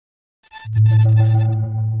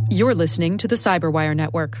You're listening to the Cyberwire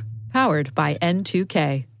Network, powered by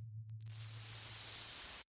N2K.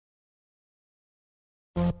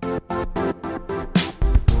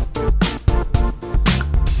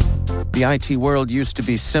 The IT world used to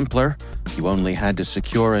be simpler. You only had to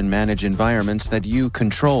secure and manage environments that you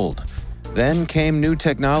controlled. Then came new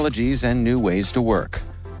technologies and new ways to work.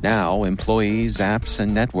 Now, employees, apps,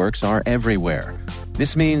 and networks are everywhere.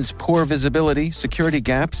 This means poor visibility, security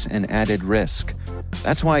gaps, and added risk.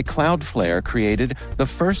 That's why Cloudflare created the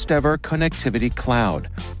first-ever connectivity cloud.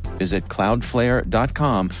 Visit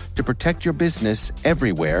cloudflare.com to protect your business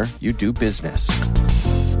everywhere you do business.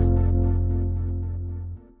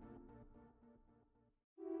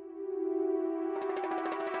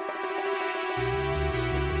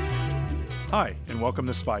 Hi, and welcome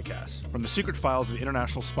to SpyCast, from the secret files of the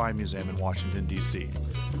International Spy Museum in Washington, D.C.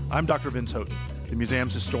 I'm Dr. Vince Houghton, the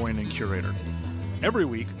museum's historian and curator. Every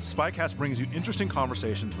week, SpyCast brings you interesting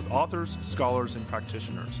conversations with authors, scholars, and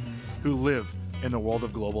practitioners who live in the world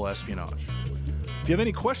of global espionage. If you have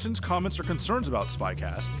any questions, comments, or concerns about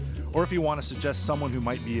SpyCast, or if you want to suggest someone who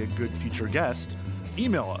might be a good future guest,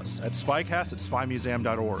 email us at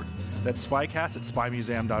spycast@spymuseum.org. That's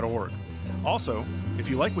spycast@spymuseum.org. Also, if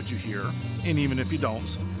you like what you hear, and even if you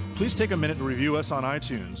don't, please take a minute to review us on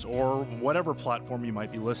iTunes or whatever platform you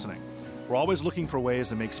might be listening. We're always looking for ways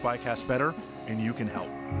to make SpyCast better, and you can help.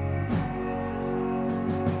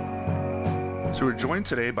 So we're joined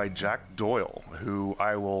today by Jack Doyle, who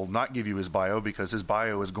I will not give you his bio because his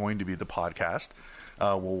bio is going to be the podcast.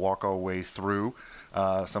 We'll walk our way through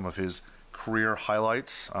some of his career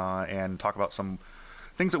highlights and talk about some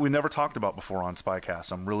things that we never talked about before on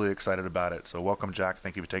SpyCast. I'm really excited about it. So welcome, Jack.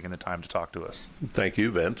 Thank you for taking the time to talk to us. Thank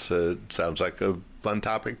you, Vince. Sounds like a fun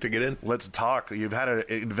topic to get in. Let's talk. You've had an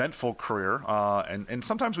eventful career, and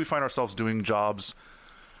sometimes we find ourselves doing jobs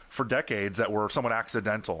for decades that were somewhat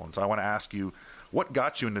accidental. And so I want to ask you, what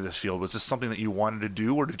got you into this field? Was this something that you wanted to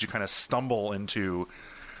do, or did you kind of stumble into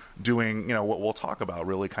doing, what we'll talk about,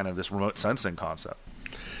 really kind of this remote sensing concept?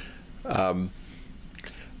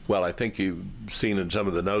 Well, I think you've seen in some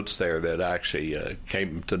of the notes there that I actually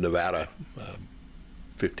came to Nevada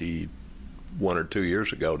 51 or 2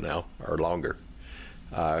 years ago now, or longer.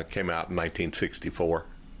 Came out in 1964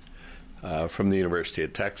 from the University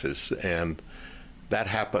of Texas, and that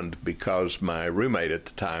happened because my roommate at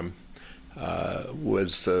the time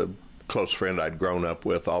was a close friend I'd grown up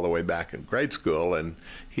with all the way back in grade school, and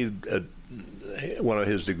one of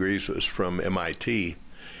his degrees was from MIT.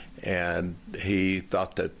 And he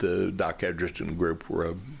thought that the Doc Edgerton group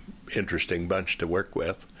were an interesting bunch to work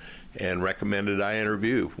with, and recommended I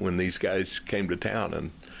interview when these guys came to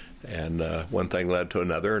town. And one thing led to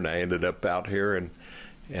another, and I ended up out here.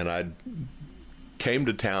 And I came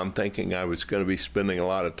to town thinking I was going to be spending a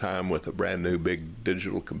lot of time with a brand new big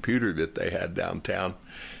digital computer that they had downtown.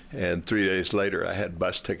 And 3 days later, I had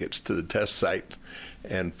bus tickets to the test site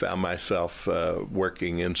and found myself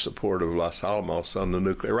working in support of Los Alamos on the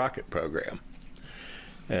nuclear rocket program.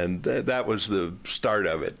 And that was the start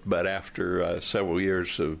of it. But after several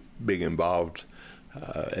years of being involved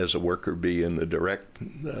as a worker bee in the direct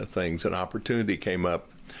things, an opportunity came up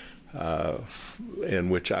in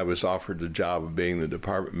which I was offered the job of being the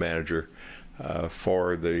department manager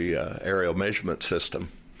for the aerial measurement system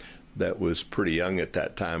that was pretty young at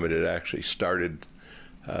that time. It had actually started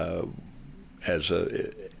as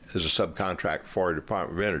a subcontract for the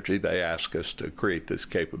Department of Energy. They asked us to create this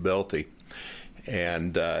capability,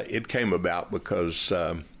 and it came about because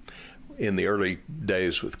in the early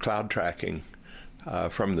days with cloud tracking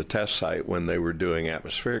from the test site, when they were doing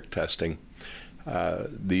atmospheric testing,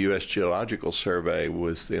 the U.S. Geological Survey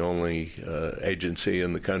was the only agency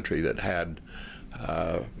in the country that had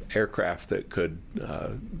aircraft that could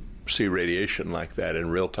see radiation like that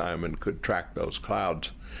in real time and could track those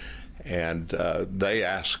clouds. And they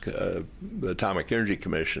asked the Atomic Energy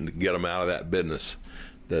Commission to get them out of that business,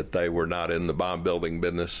 that they were not in the bomb building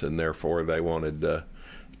business, and therefore they wanted the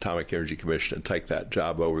Atomic Energy Commission to take that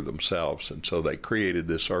job over themselves. And so they created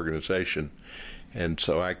this organization. And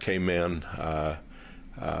so I came in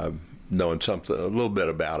knowing a little bit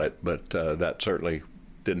about it, but that certainly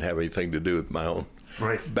didn't have anything to do with my own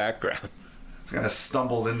background. Kind of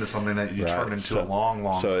stumbled into something that you turned into a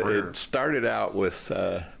long so career. It started out with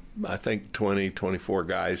I think 24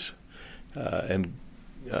 guys and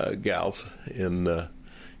gals in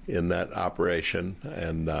that operation,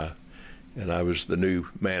 and I was the new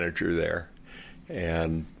manager there.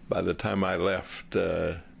 And by the time I left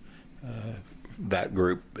that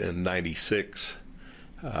group in '96,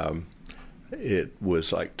 it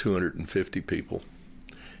was like 250 people.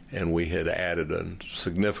 and we had added a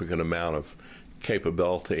significant amount of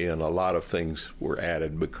capability, and a lot of things were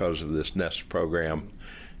added because of this NEST program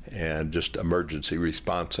and just emergency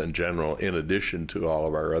response in general, in addition to all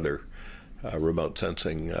of our other remote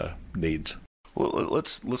sensing needs. Well,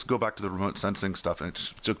 let's go back to the remote sensing stuff, and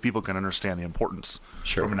so people can understand the importance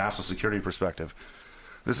from a national security perspective.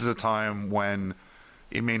 This is a time when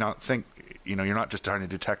you may not think, you're not just trying to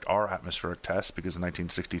detect our atmospheric tests, because in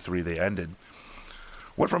 1963 they ended.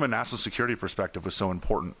 What, from a national security perspective, was so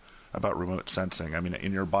important about remote sensing? I mean,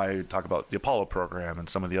 in your bio, you talk about the Apollo program and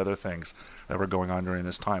some of the other things that were going on during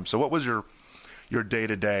this time. So what was your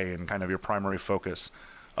day-to-day and kind of your primary focus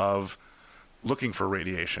of looking for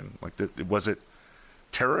radiation? Like, was it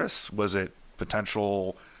terrorists? Was it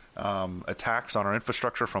potential attacks on our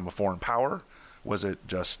infrastructure from a foreign power? Was it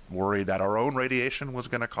just worried that our own radiation was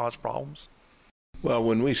going to cause problems? Well,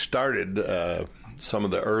 when we started, some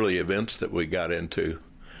of the early events that we got into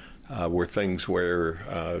were things where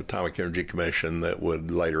Atomic Energy Commission, that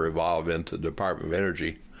would later evolve into the Department of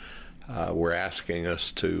Energy, were asking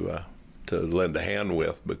us to lend a hand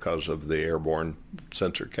with because of the airborne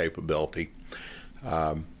sensor capability.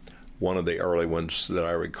 One of the early ones that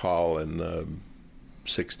I recall in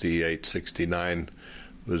 68, 69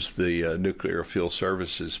 was the Nuclear Fuel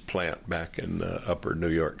Services plant back in upper New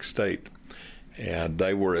York State. And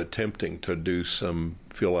they were attempting to do some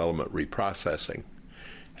fuel element reprocessing.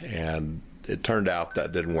 And it turned out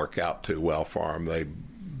that didn't work out too well for them.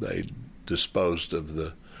 They disposed of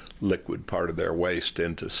the liquid part of their waste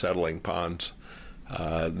into settling ponds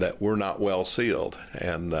that were not well sealed.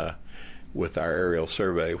 And with our aerial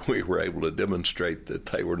survey, we were able to demonstrate that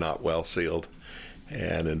they were not well sealed.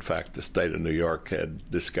 And in fact, the state of New York had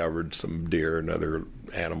discovered some deer and other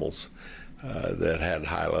animals that had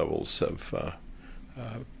high levels of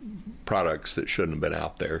products that shouldn't have been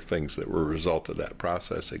out there, things that were a result of that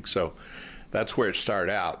processing. So that's where it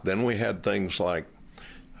started out. Then we had things like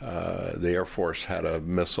the Air Force had a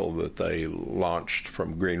missile that they launched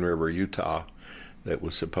from Green River, Utah, that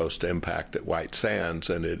was supposed to impact at White Sands,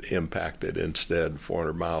 and it impacted instead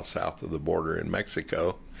 400 miles south of the border in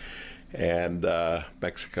Mexico. And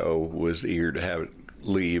Mexico was eager to have it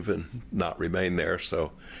leave and not remain there,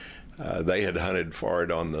 so they had hunted for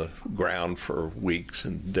it on the ground for weeks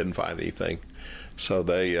and didn't find anything. So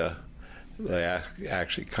they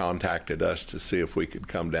actually contacted us to see if we could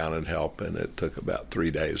come down and help, and it took about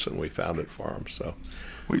 3 days, and we found it for them. So,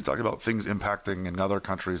 well, you talk about things impacting in other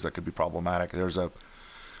countries that could be problematic. There's an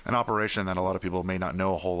operation that a lot of people may not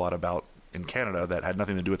know a whole lot about in Canada that had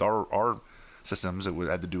nothing to do with our systems. It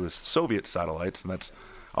had to do with Soviet satellites, and that's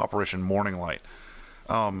Operation Morning Light.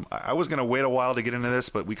 I was going to wait a while to get into this,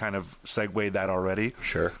 but we kind of segued that already.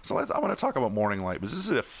 Sure. So I want to talk about Morning Light, because this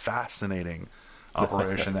is a fascinating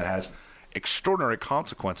operation that has extraordinary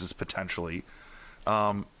consequences potentially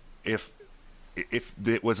if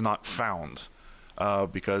it was not found.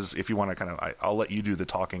 Because if you want to I'll let you do the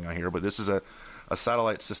talking on here, but this is a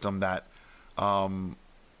satellite system that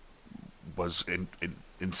was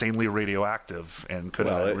insanely radioactive and could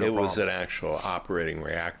have it was an actual operating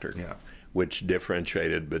reactor, which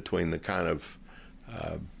differentiated between the kind of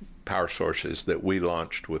power sources that we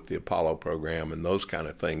launched with the Apollo program and those kind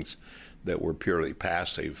of things that were purely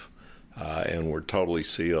passive and were totally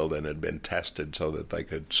sealed and had been tested so that they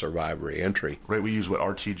could survive reentry. Right, we use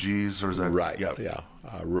RTGs, or is that right? Yeah,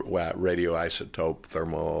 radioisotope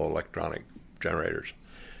thermoelectronic generators.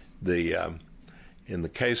 In the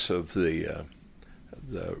case of the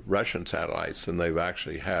Russian satellites, and they've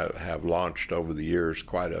actually have launched over the years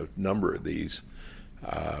quite a number of these.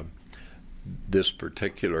 This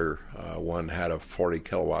particular one had a 40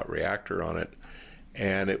 kilowatt reactor on it,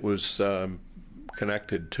 and it was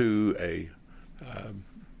connected to a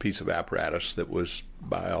piece of apparatus that was,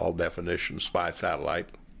 by all definitions, spy satellite,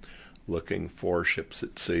 looking for ships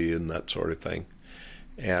at sea and that sort of thing.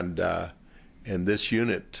 And this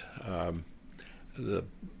unit, the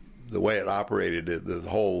way it operated, the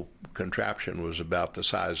whole contraption was about the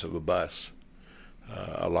size of a bus,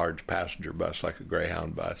 a large passenger bus like a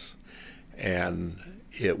Greyhound bus. And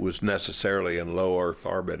it was necessarily in low Earth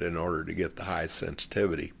orbit in order to get the high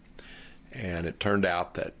sensitivity. And it turned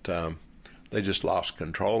out that they just lost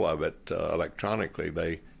control of it electronically.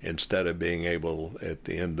 They, instead of being able, at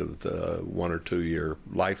the end of the 1 or 2 year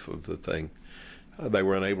life of the thing, they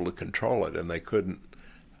were unable to control it, and they couldn't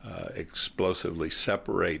explosively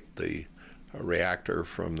separate the reactor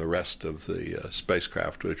from the rest of the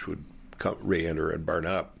spacecraft, which would re-enter and burn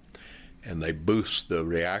up. And they boost the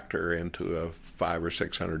reactor into a 500 or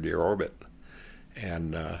 600 year orbit,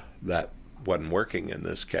 and that wasn't working in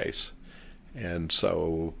this case. And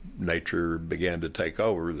so nature began to take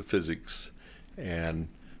over the physics. And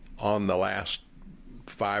on the last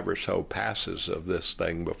 5 or so passes of this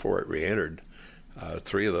thing before it re-entered,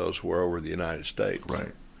 3 of those were over the United States.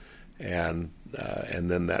 Right. And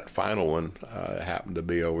then that final one happened to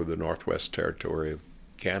be over the Northwest Territory of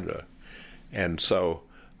Canada. And so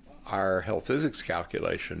our health physics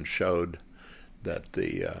calculation showed that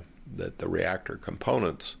the reactor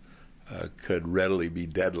components could readily be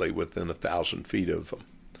deadly within 1,000 feet of them.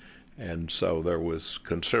 And so there was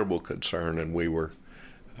considerable concern, and we were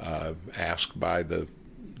asked by the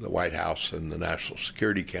White House and the National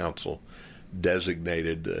Security Council,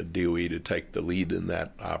 designated DOE to take the lead in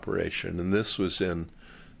that operation. And this was in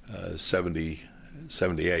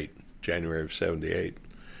 78, January of 78.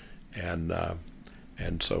 And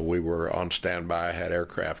so we were on standby, had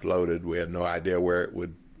aircraft loaded. We had no idea where it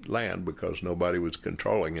would land because nobody was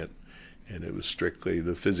controlling it. And it was strictly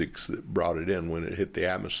the physics that brought it in. When it hit the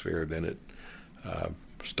atmosphere, then it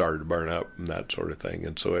started to burn up and that sort of thing.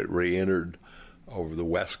 And so it re-entered over the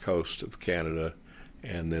west coast of Canada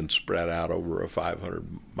and then spread out over a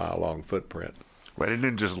 500-mile-long footprint. Right, it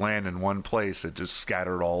didn't just land in one place, it just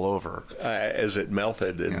scattered all over. As it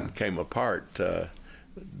melted and came apart, the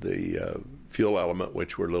fuel element,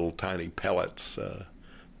 which were little tiny pellets,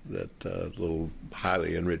 little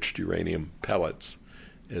highly enriched uranium pellets,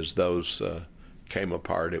 as those came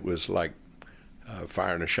apart, it was like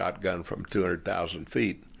firing a shotgun from 200,000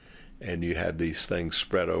 feet, and you had these things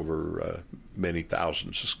spread over many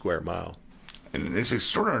thousands of square miles. And it's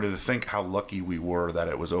extraordinary to think how lucky we were that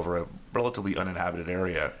it was over a relatively uninhabited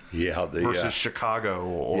area versus Chicago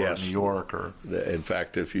or New York. In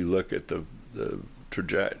fact, if you look at the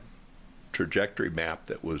trajectory map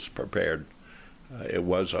that was prepared, it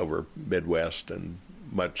was over Midwest and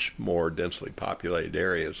much more densely populated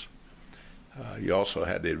areas. You also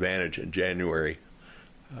had the advantage in January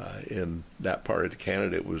in that part of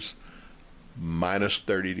Canada. It was minus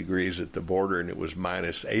 30 degrees at the border, and it was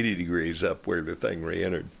minus 80 degrees up where the thing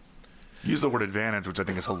re-entered. Use the word advantage, which I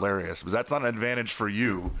think is hilarious, because that's not an advantage for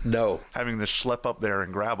you. No. Having to schlep up there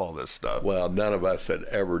and grab all this stuff. Well, none of us had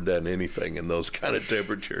ever done anything in those kind of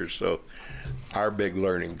temperatures, so our big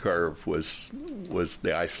learning curve was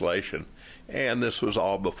the isolation. And this was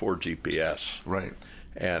all before GPS. Right.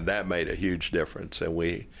 And that made a huge difference. And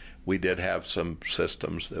we did have some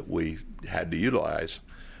systems that we had to utilize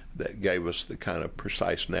that gave us the kind of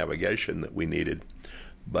precise navigation that we needed.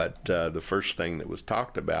 But the first thing that was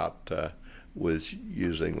talked about was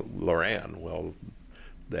using Loran. Well,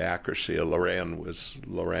 the accuracy of Loran was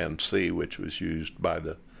Loran-C, which was used by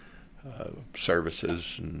the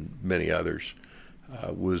services and many others,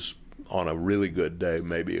 was on a really good day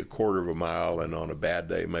maybe a quarter of a mile, and on a bad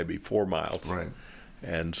day maybe 4 miles. Right.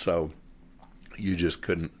 And so you just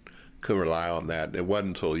couldn't rely on that. It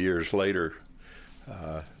wasn't until years later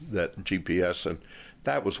that GPS, and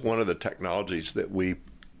that was one of the technologies that we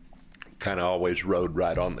kind of always rode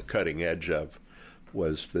right on the cutting edge of,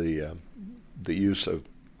 was the use of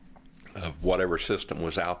whatever system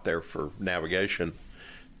was out there for navigation.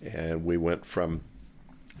 And we went from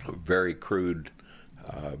very crude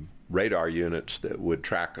radar units that would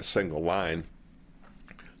track a single line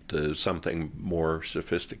to something more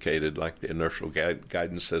sophisticated like the inertial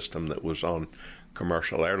guidance system that was on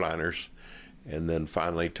commercial airliners, and then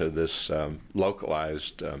finally to this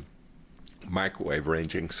localized microwave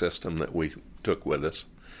ranging system that we took with us,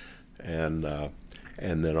 and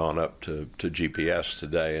then on up to GPS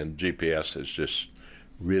today. And GPS has just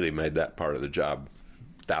really made that part of the job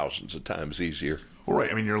thousands of times easier. Well,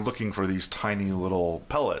 right. I mean, you're looking for these tiny little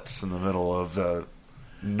pellets in the middle of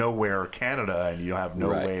nowhere Canada, and you have no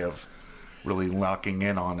way of really locking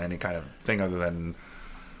in on any kind of thing other than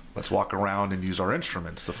let's walk around and use our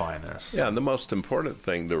instruments to find this. Yeah, and the most important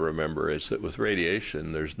thing to remember is that with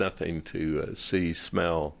radiation, there's nothing to see,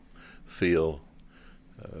 smell, feel,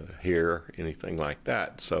 hear, anything like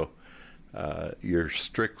that. So you're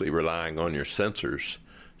strictly relying on your sensors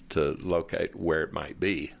to locate where it might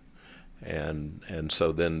be. And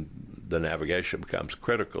so then the navigation becomes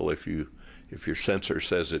critical. If your sensor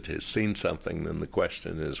says it has seen something, then the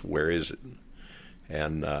question is, where is it?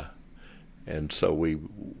 And so we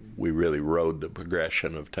really rode the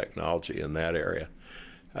progression of technology in that area.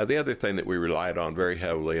 The other thing that we relied on very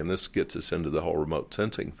heavily, and this gets us into the whole remote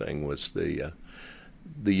sensing thing, was the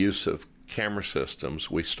use of camera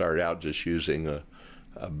systems. We started out just using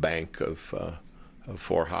a bank of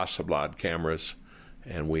 4 Hasselblad cameras,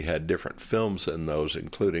 and we had different films in those,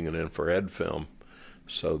 including an infrared film,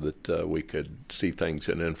 so that we could see things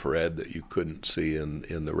in infrared that you couldn't see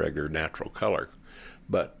in the regular natural color.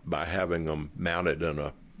 But by having them mounted in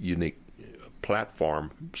a unique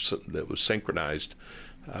platform that was synchronized.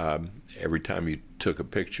 Every time you took a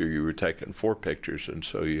picture, you were taking 4 pictures, and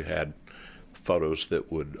so you had photos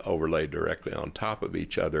that would overlay directly on top of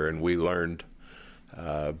each other. And we learned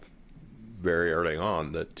very early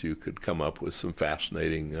on that you could come up with some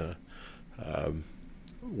fascinating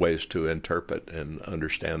ways to interpret and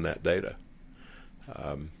understand that data.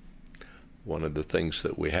 One of the things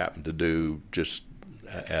that we happened to do, just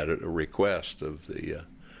at a request of the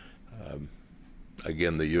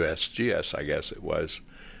again, the USGS, I guess it was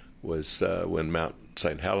when Mount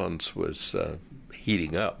St. Helens was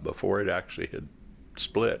heating up before it actually had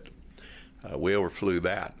split. We overflew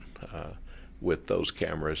that with those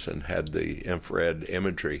cameras and had the infrared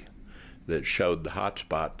imagery that showed the hot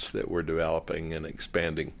spots that were developing and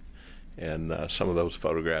expanding. And some of those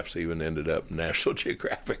photographs even ended up in National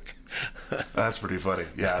Geographic. That's pretty funny.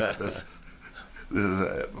 Yeah, this is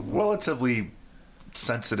a relatively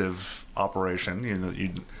sensitive operation.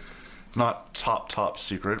 It's not top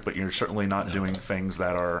secret, but you're certainly not doing things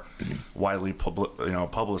that are widely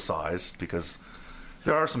publicized, because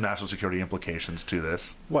there are some national security implications to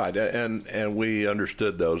this. Right, and we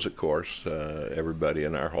understood those, of course. Everybody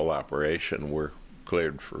in our whole operation were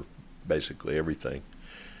cleared for basically everything.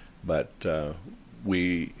 But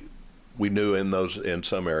we knew in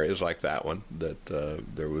some areas like that one that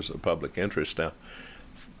there was a public interest. Now,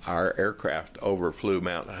 our aircraft overflew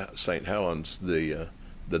Mount St. Helens the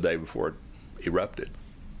day before it erupted,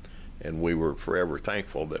 and we were forever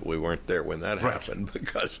thankful that we weren't there when that happened,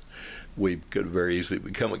 because we could very easily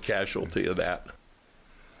become a casualty of that.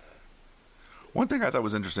 One thing I thought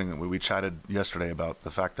was interesting, we chatted yesterday about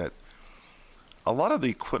the fact that a lot of the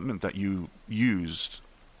equipment that you used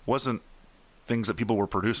wasn't things that people were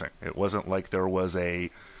producing. It wasn't like there was a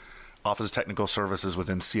Office of Technical Services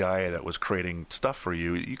within CIA that was creating stuff for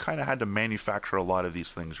you. You kind of had to manufacture a lot of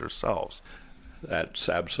these things yourselves. That's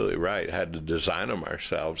absolutely right. Had to design them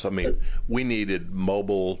ourselves. I mean, we needed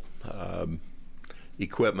mobile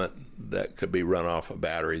equipment that could be run off of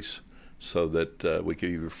batteries so that we could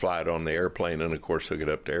either fly it on the airplane and, of course, hook it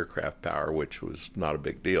up to aircraft power, which was not a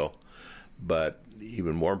big deal. But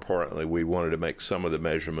even more importantly, we wanted to make some of the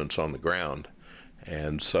measurements on the ground.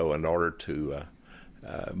 And so in order to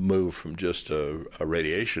move from just a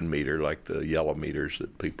radiation meter, like the yellow meters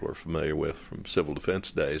that people are familiar with from civil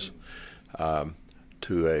defense days,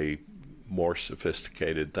 to a more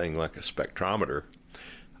sophisticated thing like a spectrometer,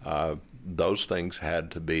 those things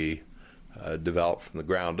had to be developed from the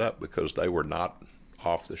ground up, because they were not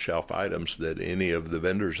off-the-shelf items that any of the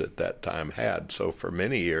vendors at that time had. So for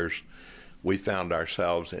many years, we found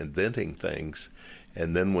ourselves inventing things,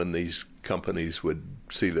 and then when these companies would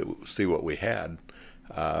see what we had,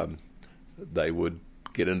 they would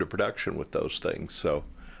get into production with those things. So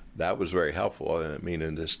that was very helpful. I mean,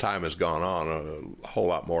 and as time has gone on, a whole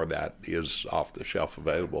lot more of that is off the shelf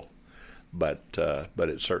available. But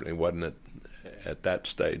it certainly wasn't at that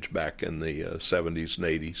stage back in the 70s and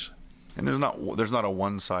 80s. And there's not a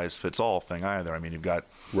one-size-fits-all thing either. I mean, you've got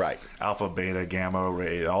alpha, beta, gamma,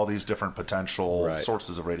 all these different potential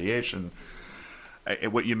sources of radiation.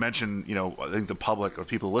 What you mentioned, I think the public or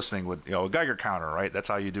people listening would, a Geiger counter, right? That's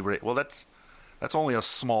how you do radiation. Well, that's only a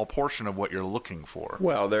small portion of what you're looking for.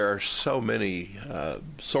 Well, there are so many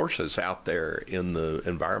sources out there in the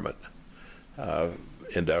environment,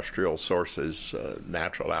 industrial sources,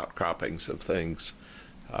 natural outcroppings of things,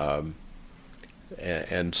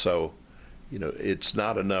 and so, it's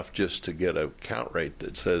not enough just to get a count rate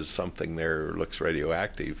that says something there looks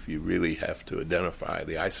radioactive. You really have to identify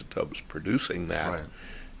the isotopes producing that. Right.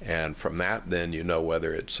 And from that, then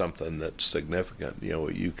whether it's something that's significant.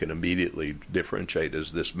 You can immediately differentiate,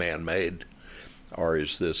 is this man-made, or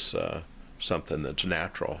is this something that's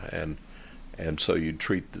natural? And so you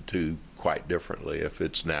treat the two quite differently. If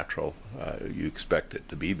it's natural, you expect it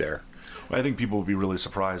to be there. Well, I think people would be really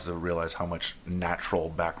surprised to realize how much natural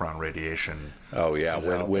background radiation. Oh yeah,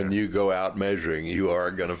 when you go out measuring, you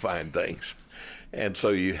are going to find things, and so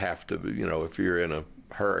you have to. If you're in a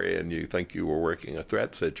hurry and you think you were working a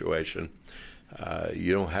threat situation,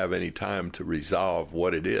 you don't have any time to resolve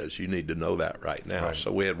what it is. You need to know that right now. Right.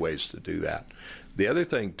 So we had ways to do that. The other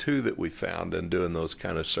thing too that we found in doing those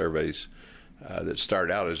kind of surveys that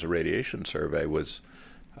started out as a radiation survey was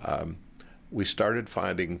we started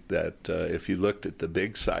finding that if you looked at the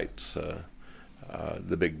big sites,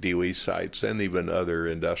 the big DOE sites, and even other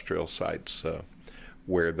industrial sites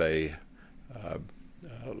where they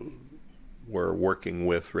were working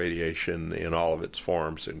with radiation in all of its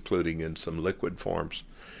forms, including in some liquid forms,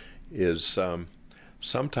 is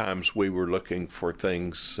sometimes we were looking for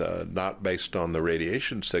things not based on the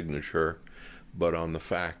radiation signature, but on the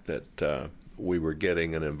fact that we were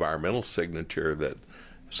getting an environmental signature that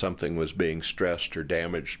something was being stressed or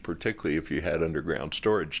damaged, particularly if you had underground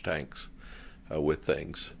storage tanks with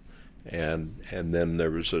things. And then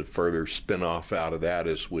there was a further spin-off out of that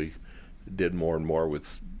as we did more and more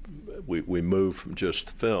with, we moved from just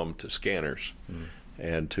film to scanners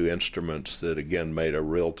and to instruments that, again, made a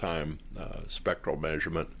real-time spectral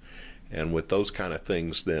measurement. And with those kind of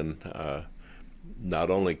things, then not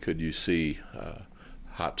only could you see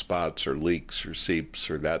hot spots or leaks or seeps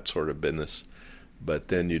or that sort of business, but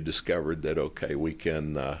then you discovered that, okay, we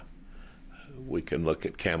can look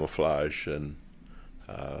at camouflage and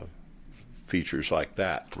features like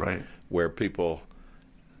that, right? Where people,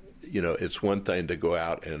 it's one thing to go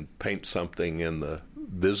out and paint something in the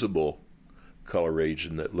visible color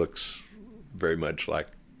region that looks very much like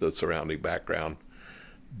the surrounding background,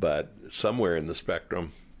 but somewhere in the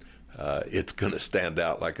spectrum, it's going to stand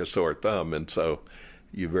out like a sore thumb, and so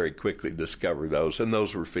you very quickly discover those. And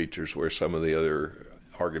those were features where some of the other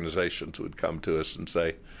organizations would come to us and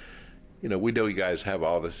say, we know you guys have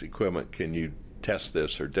all this equipment. Can you test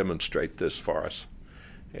this or demonstrate this for us?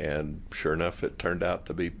 And sure enough, it turned out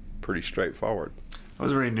to be pretty straightforward. It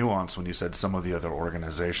was very nuanced when you said some of the other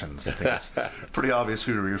organizations. I think it's pretty obvious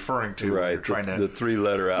who you're referring to. Right, you're trying the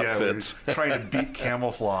three-letter outfits. Yeah, trying to beat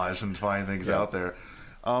camouflage and find things out there.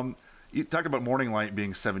 You talked about Morning Light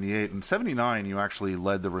being 78. In 79, you actually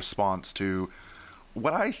led the response to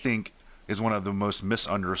what I think is one of the most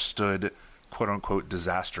misunderstood, quote-unquote,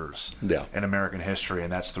 disasters in American history,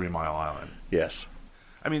 and that's 3 Mile Island. Yes.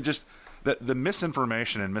 I mean, just the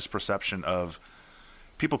misinformation and misperception of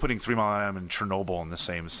people putting 3 Mile Island and Chernobyl in the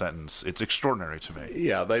same sentence, it's extraordinary to me.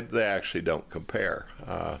 Yeah, they actually don't compare.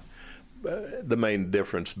 The main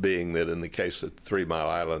difference being that in the case of 3 Mile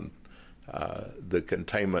Island, the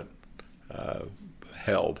containment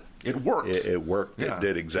held. It worked. It worked. Yeah. It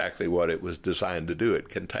did exactly what it was designed to do. It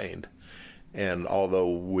contained. And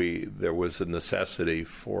although there was a necessity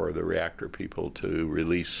for the reactor people to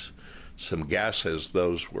release some gases,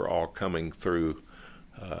 those were all coming through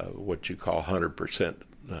what you call 100%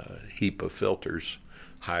 heap of filters,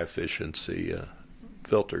 high efficiency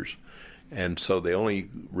filters. And so the only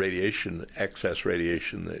excess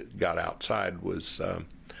radiation that got outside was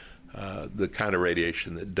the kind of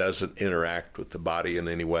radiation that doesn't interact with the body in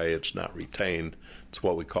any way. It's not retained. It's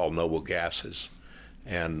what we call noble gases.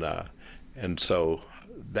 And so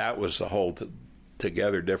that was a whole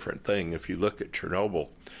together different thing. If you look at Chernobyl,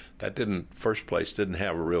 that didn't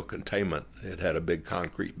have a real containment. It had a big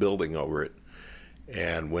concrete building over it.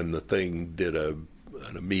 And when the thing did an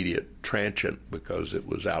immediate transient because it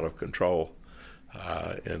was out of control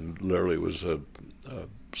and literally was a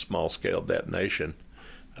small-scale detonation,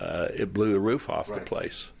 it blew the roof off the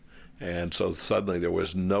place. And so suddenly there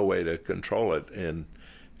was no way to control it.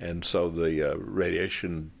 And so the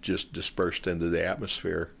radiation just dispersed into the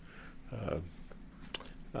atmosphere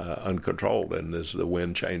uncontrolled. And as the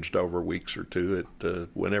wind changed over weeks or two, it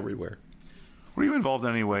went everywhere. Were you involved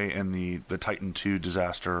in any way in the Titan II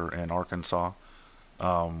disaster in Arkansas,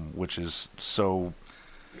 which is so...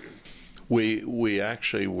 We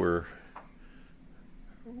actually were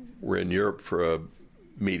in Europe for a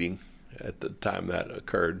meeting at the time that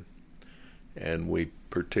occurred, and we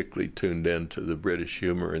particularly tuned in to the British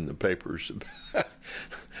humor in the papers.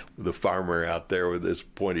 The farmer out there with this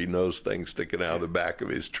pointy nose thing sticking out of the back of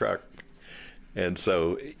his truck. And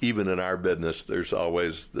so even in our business, there's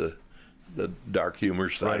always the dark humor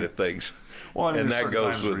side of things. Well, I mean, and that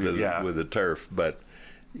goes with the turf. But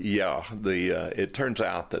yeah, it turns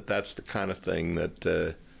out that that's the kind of thing that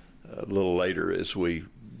a little later as we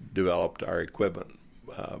developed our equipment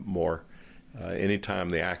more, anytime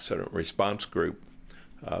the accident response group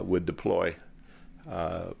would deploy,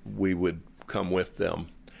 we would come with them.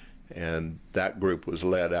 And that group was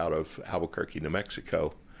led out of Albuquerque, New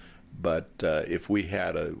Mexico. But if we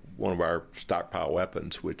had one of our stockpile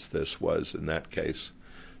weapons, which this was in that case,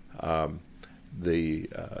 the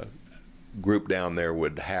group down there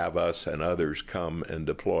would have us and others come and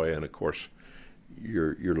deploy. And of course,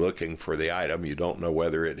 you're looking for the item. You don't know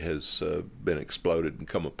whether it has been exploded and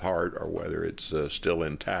come apart, or whether it's still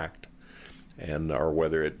intact, or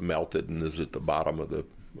whether it melted and is at the bottom of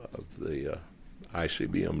the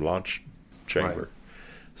ICBM launch chamber. Right.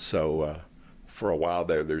 So for a while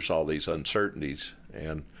there's all these uncertainties,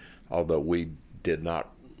 and although we did not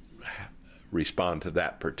respond to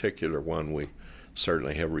that particular one, we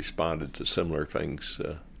certainly have responded to similar things.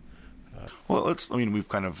 Well, we've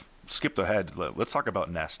kind of skipped ahead. Let's talk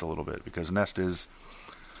about NEST a little bit, because NEST is...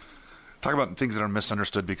 Talk about things that are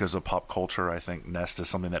misunderstood because of pop culture. I think NEST is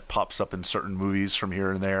something that pops up in certain movies from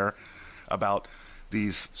here and there about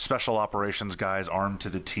these special operations guys armed to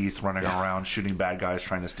the teeth running around shooting bad guys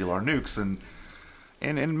trying to steal our nukes. And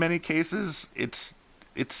in many cases, it's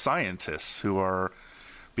scientists who are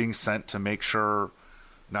being sent to make sure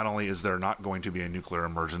not only is there not going to be a nuclear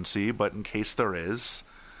emergency, but in case there is.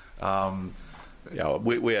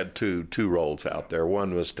 We had two roles out there.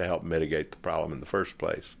 One was to help mitigate the problem in the first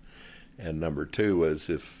place, and number two was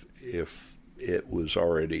if it was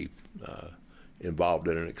already involved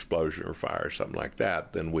in an explosion or fire or something like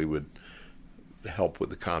that, then we would help with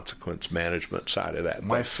the consequence management side of that.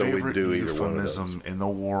 My so favorite we do either euphemism one of those in the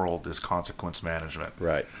world is consequence management.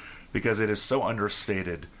 Right. Because it is so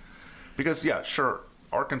understated. Because, yeah, sure,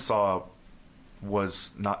 Arkansas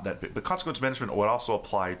was not that big. But consequence management would also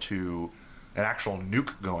apply to an actual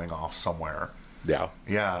nuke going off somewhere. Yeah.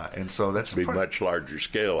 Yeah, and so that's be much larger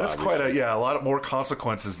scale. That's obviously. quite a lot more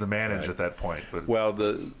consequences to manage at that point. But, well,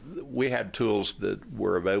 we had tools that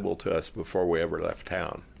were available to us before we ever left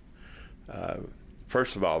town.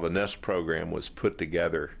 First of all, the NEST program was put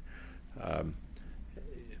together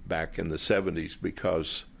back in the 70s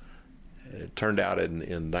because it turned out in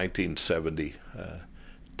 1970,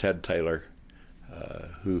 Ted Taylor,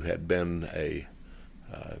 who had been a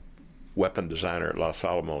weapon designer at Los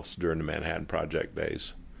Alamos during the Manhattan Project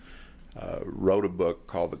days, wrote a book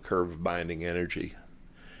called The Curve of Binding Energy.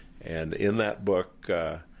 And in that book,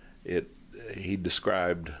 he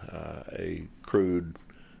described a crude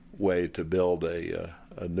way to build a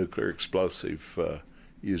nuclear explosive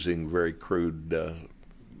using very crude,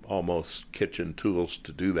 almost kitchen tools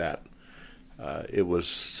to do that. It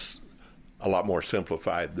was a lot more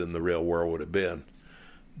simplified than the real world would have been.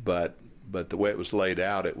 But the way it was laid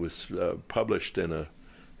out, it was published in a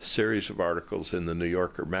series of articles in the New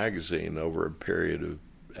Yorker magazine over a period of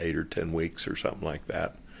 8 or 10 weeks or something like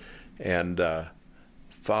that. And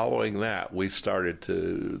following that,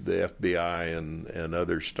 the FBI and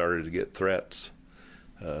others started to get threats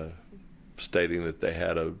stating that they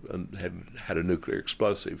had a nuclear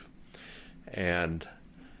explosive. And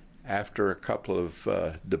after a couple of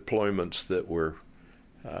deployments that were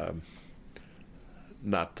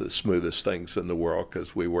not the smoothest things in the world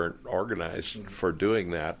because we weren't organized for doing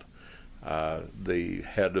that, the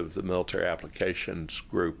head of the military applications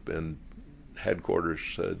group in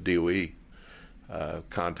headquarters, DOE,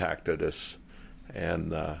 contacted us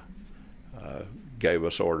and gave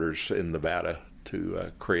us orders in Nevada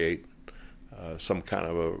to create some kind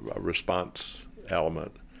of a response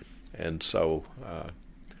element. And so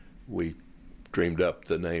we dreamed up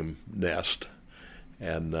the name NEST,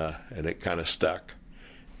 and it kind of stuck.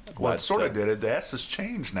 Well, it sort of did. The S has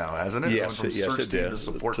changed now, hasn't it? Yes, it did. To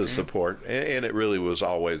support team. Support. And it really was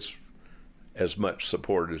always as much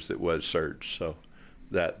support as it was search. So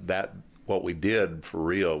that what we did for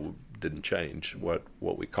real didn't change. What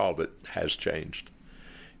we called it has changed.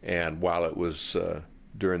 And while it was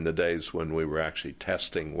during the days when we were actually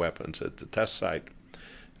testing weapons at the test site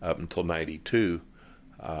up until 92,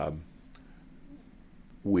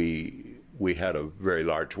 we had a very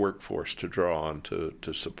large workforce to draw on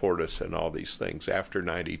to support us in all these things. After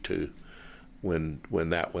 92, when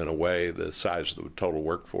that went away, the size of the total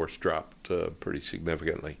workforce dropped pretty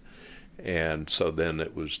significantly. And so then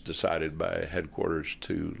it was decided by headquarters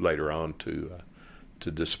to later on to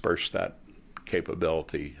disperse that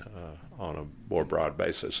capability on a more broad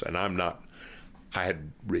basis. And I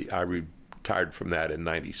retired from that in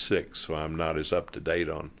 96, so I'm not as up to date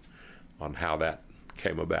on how that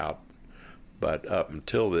came about. But up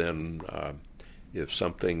until then, if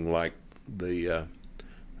something like the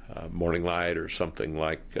Morning Light or something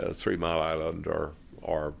like 3 Mile Island or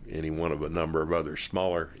any one of a number of other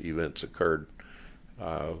smaller events occurred,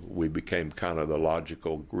 we became kind of the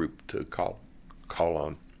logical group to call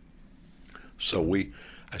on. So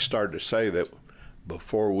I started to say that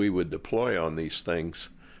before we would deploy on these things,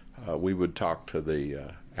 we would talk to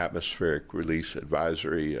the atmospheric release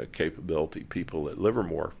advisory capability people at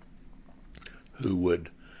Livermore, who would,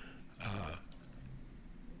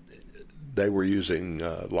 they were using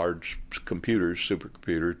large computers,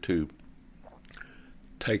 supercomputer, to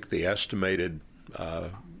take the estimated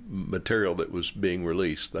material that was being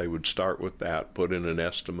released. They would start with that, put in an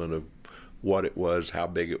estimate of what it was, how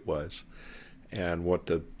big it was, and what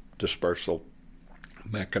the dispersal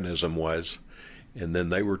mechanism was. And then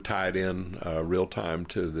they were tied in real time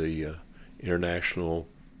to the international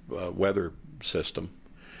weather system.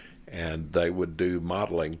 And they would do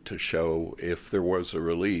modeling to show if there was a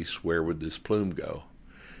release, where would this plume go?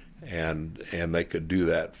 And they could do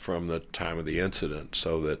that from the time of the incident,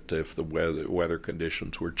 so that if the weather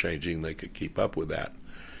conditions were changing, they could keep up with that.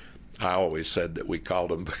 I always said that we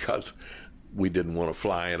called them because we didn't want to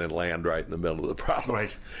fly in and land right in the middle of the problem.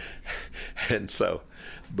 Right. And so,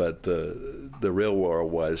 but the real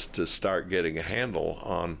world was to start getting a handle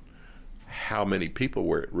on how many people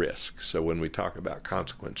were at risk. So when we talk about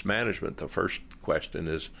consequence management, the first question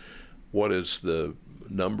is, what is the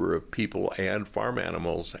number of people and farm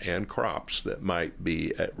animals and crops that might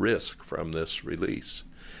be at risk from this release?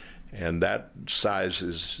 And that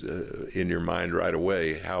sizes in your mind right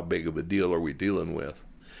away, how big of a deal are we dealing with?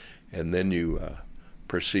 And then you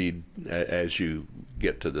proceed as you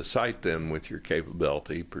get to the site then with your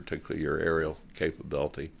capability, particularly your aerial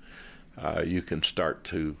capability. You can start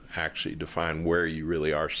to actually define where you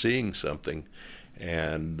really are seeing something.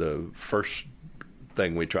 And the first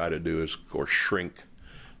thing we try to do is, of course, shrink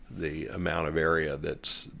the amount of area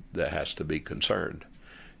that has to be concerned.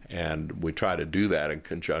 And we try to do that in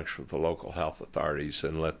conjunction with the local health authorities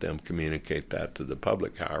and let them communicate that to the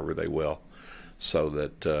public however they will, so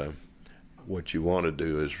that what you want to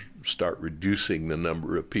do is start reducing the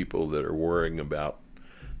number of people that are worrying about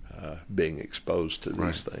being exposed to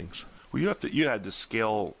these things. Well, you had to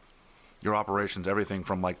scale your operations, everything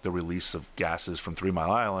from like the release of gases from 3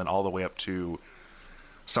 Mile Island all the way up to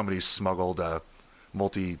somebody smuggled a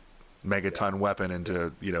multi-megaton weapon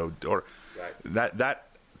into, or that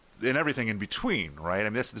and everything in between, right? I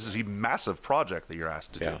mean, this is a massive project that you're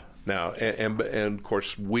asked to do. Now, and of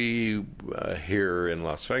course, we here in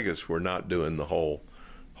Las Vegas were not doing the whole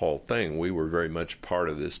thing. We were very much part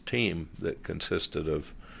of this team that consisted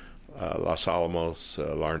of Los Alamos,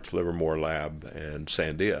 Lawrence Livermore Lab, and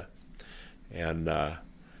Sandia, and the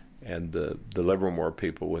Livermore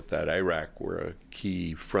people with that ARAC were a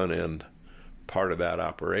key front end part of that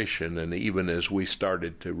operation. And even as we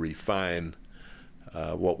started to refine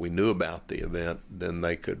what we knew about the event, then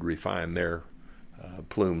they could refine their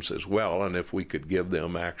plumes as well. And if we could give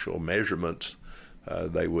them actual measurements,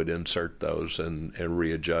 they would insert those and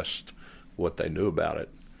readjust what they knew about it.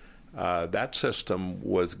 That system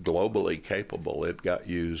was globally capable. It got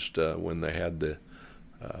used when they had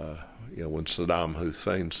when Saddam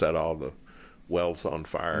Hussein set all the wells on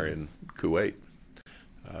fire in Kuwait.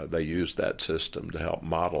 They used that system to help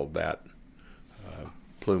model that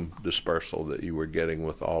plume dispersal that you were getting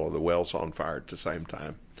with all of the wells on fire at the same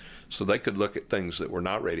time. So they could look at things that were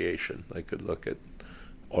not radiation. They could look at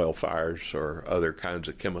oil fires or other kinds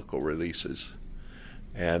of chemical releases.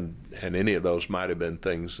 And any of those might have been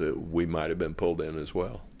things that we might have been pulled in as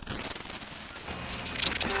well.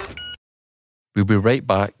 We'll be right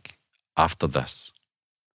back after this.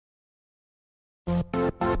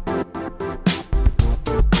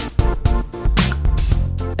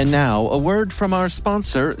 And now, a word from our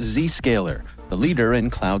sponsor, Zscaler, the leader in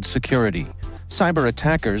cloud security. Cyber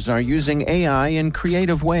attackers are using AI in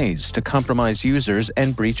creative ways to compromise users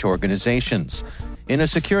and breach organizations. In a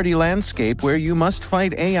security landscape where you must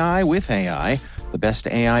fight AI with AI, the best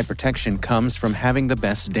AI protection comes from having the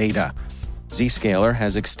best data. Zscaler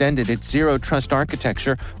has extended its Zero Trust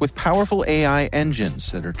architecture with powerful AI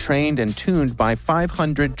engines that are trained and tuned by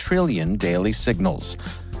 500 trillion daily signals.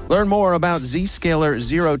 Learn more about Zscaler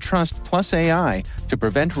Zero Trust Plus AI to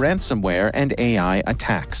prevent ransomware and AI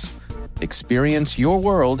attacks. Experience your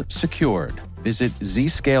world secured. Visit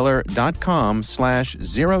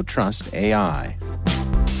zscaler.com/zerotrustai.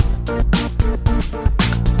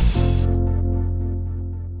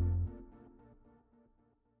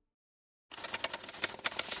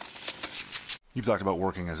 You've talked about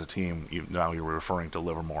working as a team. Now you were referring to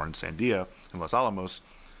Livermore and Sandia and Los Alamos.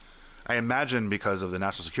 I imagine because of the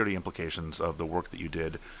national security implications of the work that you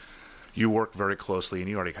did, you worked very closely, and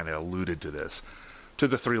you already kind of alluded to this, to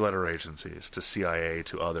the 3-letter agencies, to CIA,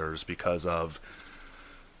 to others, because of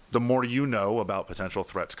the more you know about potential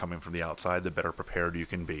threats coming from the outside, the better prepared you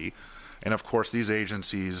can be. And of course, these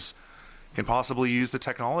agencies can possibly use the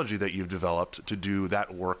technology that you've developed to do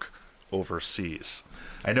that work overseas.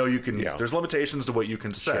 I know you can, there's limitations to what you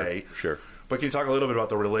can say. Sure. But can you talk a little bit about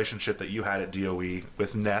the relationship that you had at DOE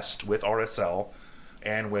with NEST, with RSL,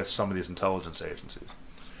 and with some of these intelligence agencies?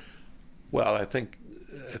 Well, I think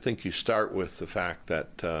you start with the fact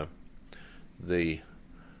that the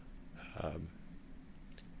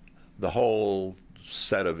whole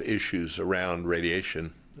set of issues around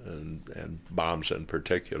radiation and bombs in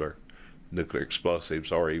particular, nuclear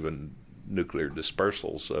explosives, or even nuclear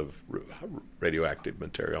dispersals of radioactive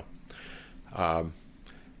material.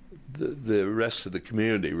 The rest of the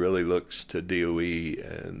community really looks to DOE,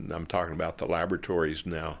 and I'm talking about the laboratories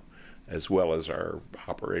now, as well as our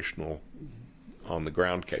operational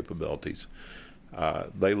on-the-ground capabilities.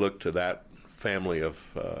 They look to that family of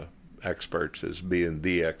experts as being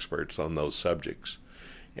the experts on those subjects.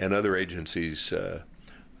 And other agencies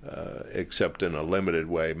except in a limited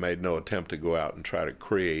way, made no attempt to go out and try to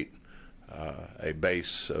create a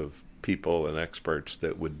base of people and experts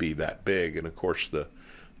that would be that big. And of course, the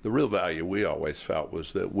real value we always felt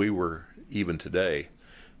was that we were, even today,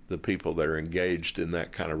 the people that are engaged in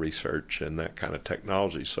that kind of research and that kind of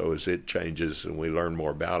technology. So as it changes and we learn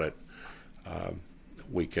more about it,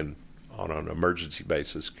 we can, on an emergency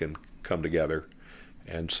basis, can come together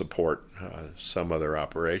and support some other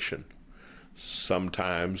operation.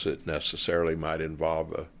 Sometimes it necessarily might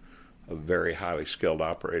involve a very highly skilled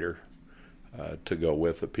operator to go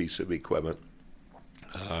with a piece of equipment.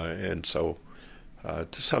 And so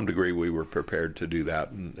to some degree we were prepared to do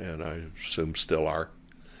that, and I assume still are.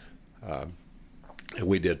 And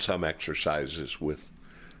we did some exercises with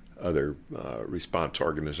other response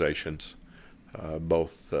organizations,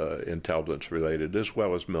 both intelligence related as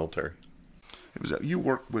well as military. It was you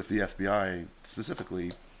worked with the FBI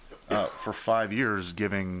specifically for 5 years,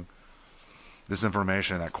 giving this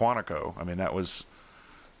information at Quantico. I mean, that was,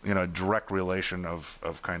 a direct relation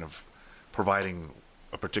of kind of providing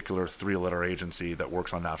a particular three-letter agency that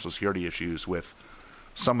works on national security issues with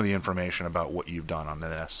some of the information about what you've done on the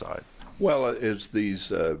NS side. Well, as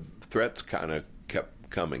these threats kind of kept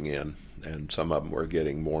coming in, and some of them were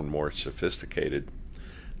getting more and more sophisticated,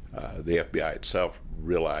 the FBI itself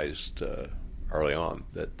realized early on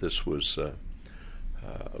that this was a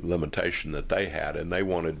limitation that they had, and they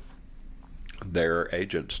wanted their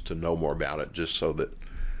agents to know more about it, just so that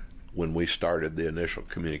when we started the initial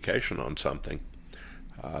communication on something,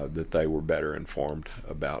 that they were better informed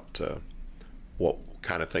about what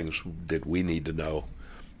kind of things did we need to know,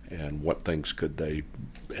 and what things could they,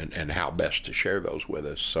 and how best to share those with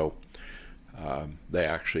us. So they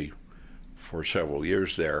actually, for several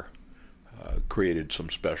years there, created some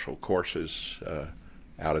special courses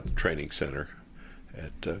out at the training center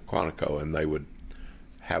at Quantico, and they would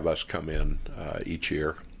have us come in each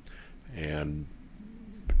year and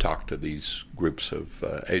talk to these groups of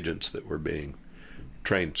agents that were being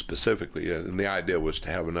trained specifically. And the idea was to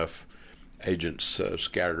have enough agents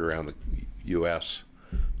scattered around the U.S.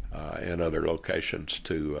 And other locations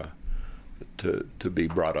to be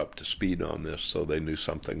brought up to speed on this, so they knew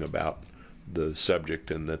something about the subject,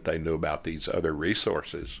 and that they knew about these other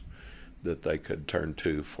resources that they could turn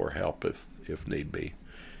to for help if need be.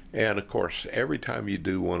 And of course, every time you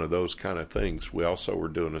do one of those kind of things, we also were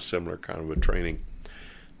doing a similar kind of a training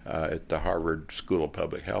at the Harvard School of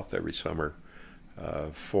Public Health every summer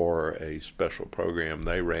for a special program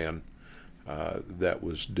they ran that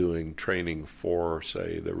was doing training for,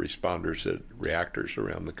 say, the responders at reactors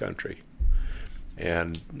around the country.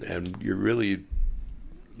 And you really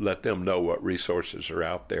let them know what resources are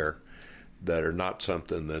out there that are not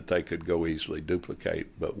something that they could go easily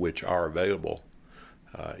duplicate, but which are available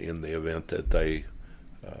in the event that they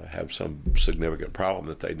have some significant problem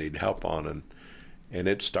that they need help on. And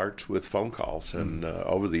it starts with phone calls. And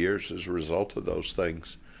over the years, as a result of those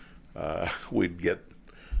things, we'd get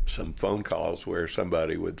some phone calls where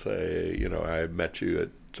somebody would say, I met you at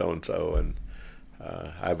so-and-so, and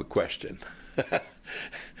I have a question.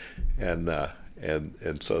 and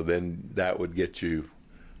so then that would get you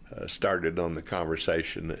started on the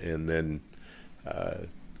conversation, and then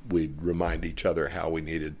we'd remind each other how we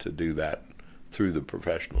needed to do that through the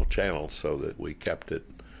professional channels, so that we kept it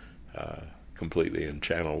completely in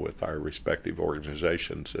channel with our respective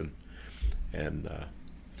organizations, and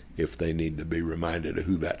if they need to be reminded of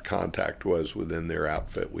who that contact was within their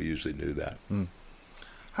outfit, we usually knew that.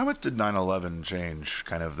 How much did 9/11 change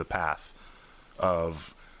kind of the path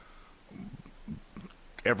of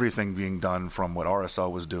everything being done, from what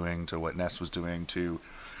RSL was doing to what NEST was doing to,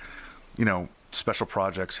 special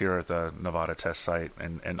projects here at the Nevada test site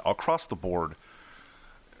and across the board,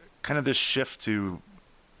 kind of this shift to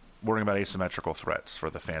worrying about asymmetrical threats, for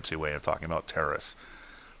the fancy way of talking about terrorists,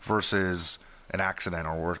 versus an accident,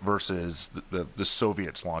 or versus the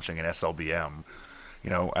Soviets launching an SLBM.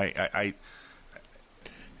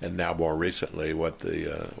 And now more recently, what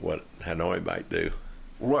Hanoi might do.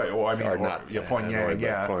 Right. Well, I mean, Pyongyang.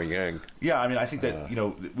 Yeah. Pyongyang. Yeah. I mean, I think that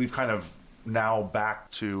we've kind of now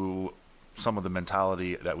back to some of the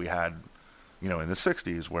mentality that we had, in the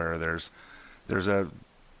 '60s, where there's a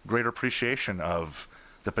greater appreciation of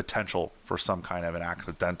the potential for some kind of an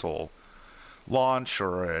accidental launch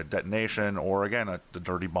or a detonation, or again a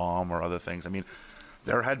dirty bomb or other things. I mean,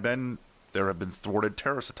 there have been thwarted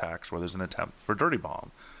terrorist attacks where there's an attempt for a dirty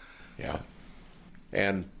bomb. Yeah.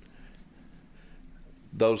 And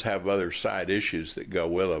those have other side issues that go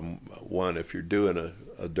with them. One, if you're doing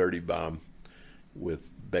a dirty bomb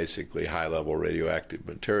with basically high-level radioactive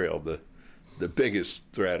material, the the biggest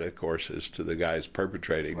threat, of course, is to the guys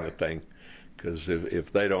perpetrating the thing, because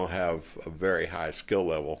if they don't have a very high skill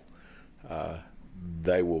level,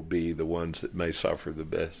 they will be the ones that may suffer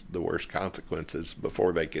the worst consequences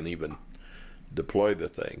before they can even deploy the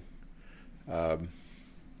thing.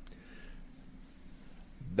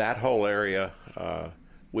 That whole area,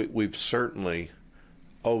 we've certainly,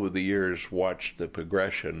 over the years, watched the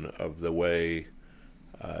progression of the way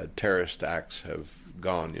terrorist acts have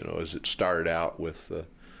gone. As it started out with the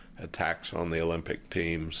attacks on the Olympic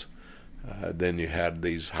teams, then you had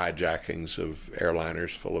these hijackings of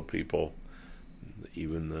airliners full of people,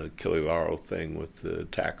 even the Kilimanjaro thing with the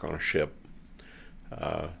attack on a ship.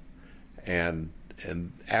 And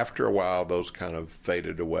after a while, those kind of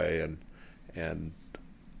faded away, and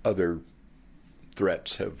other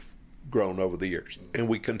threats have grown over the years. And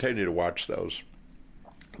we continue to watch those.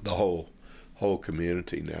 The whole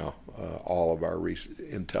community now, all of our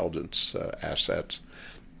intelligence assets,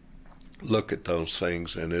 look at those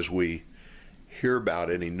things, and as we hear about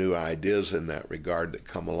any new ideas in that regard that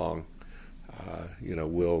come along,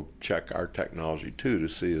 we'll check our technology too to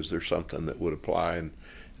see, is there something that would apply, and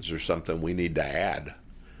is there something we need to add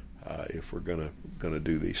if we're going to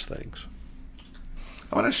do these things.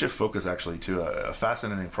 I want to shift focus actually to a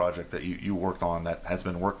fascinating project that you worked on that has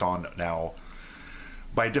been worked on now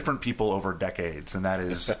by different people over decades, and that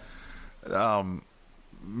is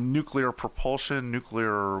nuclear propulsion,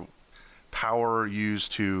 nuclear power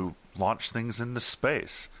used to launch things into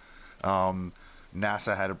space.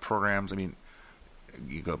 NASA had programs. I mean,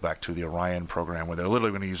 you go back to the Orion program where they're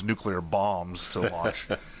literally going to use nuclear bombs to launch,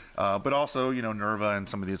 but also NERVA and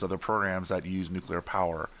some of these other programs that use nuclear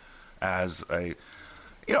power as a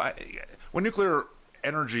when nuclear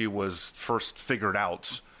energy was first figured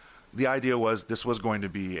out, the idea was this was going to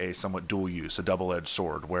be a somewhat dual use, a double-edged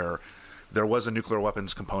sword, where there was a nuclear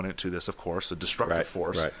weapons component to this, of course, a destructive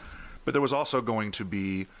force, but there was also going to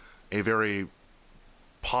be a very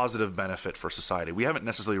positive benefit for society. We haven't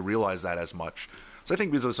necessarily realized that as much. So I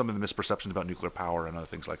think because of some of the misperceptions about nuclear power and other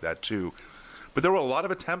things like that too. But there were a lot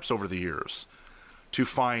of attempts over the years to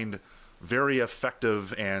find very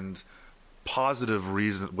effective and positive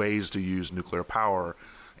ways to use nuclear power.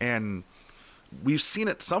 And we've seen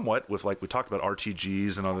it somewhat with, like we talked about,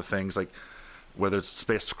 RTGs and other things, like whether it's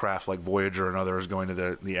spacecraft like Voyager and others going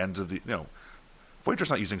to the ends of the, Voyager's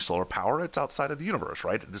not using solar power, it's outside of the universe,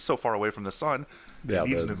 right? It's so far away from the sun, it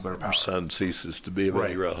needs nuclear power. The sun ceases to be of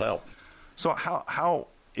any real help. So how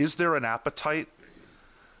is there an appetite,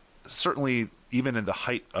 certainly even in the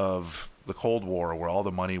height of the Cold War, where all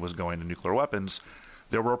the money was going to nuclear weapons,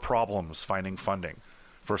 there were problems finding funding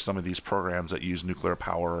for some of these programs that use nuclear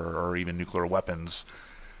power or even nuclear weapons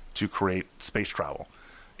to create space travel.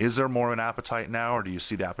 Is there more of an appetite now, or do you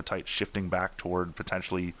see the appetite shifting back toward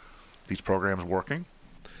potentially these programs working?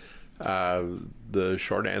 The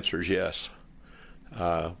short answer is yes.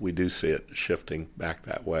 We do see it shifting back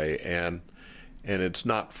that way, and it's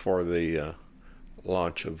not for the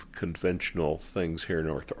launch of conventional things here in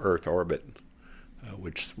Earth orbit,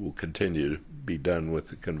 which will continue to be done with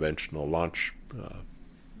the conventional launch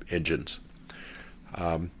engines.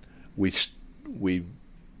 We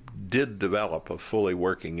did develop a fully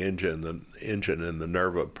working engine in the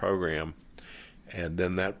NERVA program, and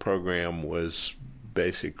then that program was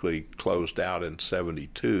basically closed out in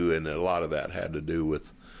 1972, and a lot of that had to do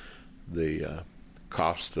with the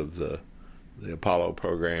cost of the Apollo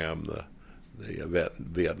program, the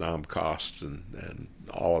Vietnam costs, and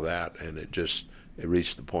all of that, and it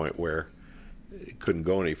reached the point where it couldn't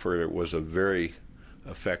go any further. It was a very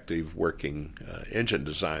effective working engine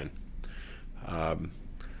design,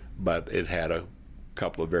 but it had a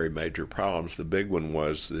couple of very major problems. The big one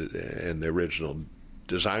was, and the original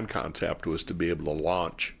design concept was to be able to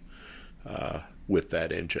launch with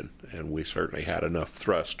that engine, and we certainly had enough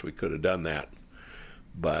thrust. We could have done that,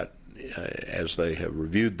 but as they have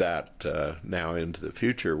reviewed that now into the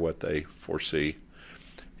future, what they foresee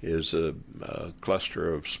is a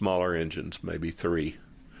cluster of smaller engines, maybe 3,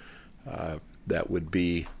 that would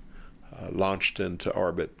be launched into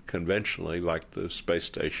orbit conventionally, like the space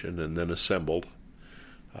station, and then assembled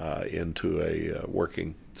into a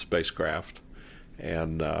working spacecraft,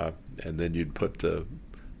 and then you'd put the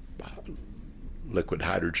liquid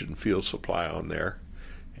hydrogen fuel supply on there,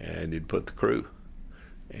 and you'd put the crew.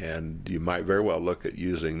 And you might very well look at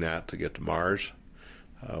using that to get to Mars.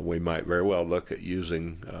 We might very well look at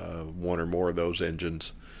using one or more of those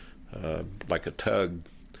engines like a tug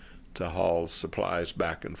to haul supplies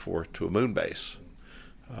back and forth to a moon base,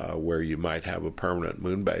 where you might have a permanent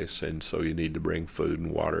moon base, and so you need to bring food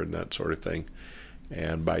and water and that sort of thing.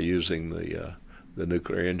 And by using the the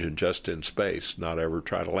nuclear engine just in space, not ever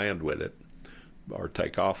try to land with it or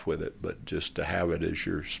take off with it, but just to have it as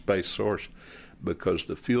your space source, because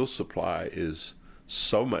the fuel supply is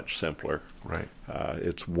so much simpler. Right.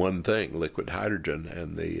 It's one thing, liquid hydrogen,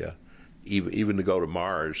 and the even to go to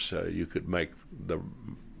Mars, you could make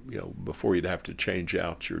before you'd have to change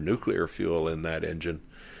out your nuclear fuel in that engine,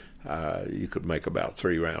 you could make about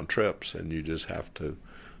 3 round trips, and you just have to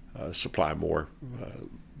supply more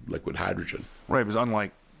liquid hydrogen. Right, because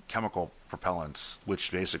unlike chemical propellants,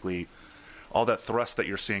 which basically all that thrust that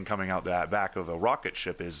you're seeing coming out that back of a rocket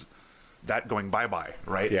ship is that going bye-bye,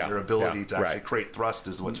 right? Yeah, your ability to actually right. create thrust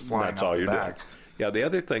is what's flying That's out all the you're back. doing. Yeah, the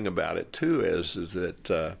other thing about it, too, is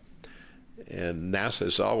that, and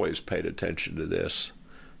NASA's always paid attention to this,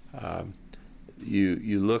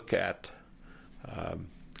 you look at,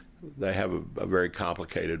 they have a very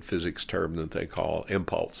complicated physics term that they call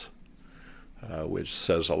impulse, which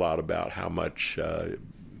says a lot about how much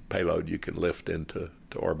payload you can lift into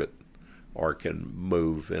orbit or can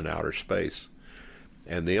move in outer space.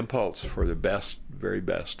 And the impulse for the very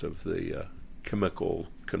best of the chemical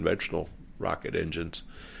conventional rocket engines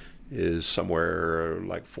is somewhere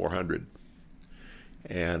like 400.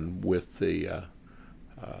 And with the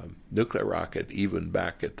nuclear rocket, even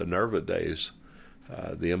back at the NERVA days,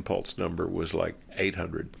 the impulse number was like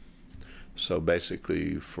 800. So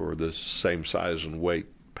basically, for the same size and weight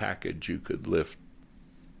package, you could lift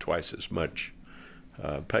twice as much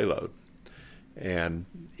payload. And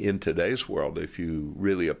in today's world, if you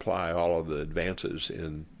really apply all of the advances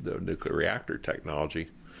in the nuclear reactor technology,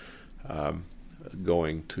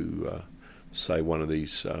 going to, say, one of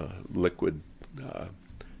these liquid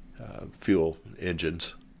fuel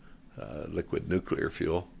engines, liquid nuclear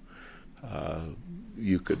fuel,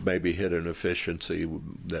 you could maybe hit an efficiency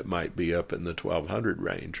that might be up in the 1200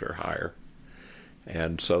 range or higher.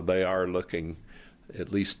 And so they are looking,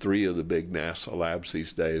 at least 3 of the big NASA labs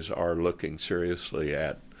these days are looking seriously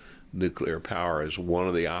at nuclear power as one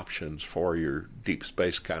of the options for your deep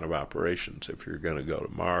space kind of operations. If you're going to go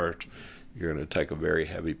to Mars, you're going to take a very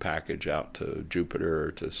heavy package out to Jupiter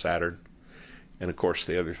or to Saturn. And of course,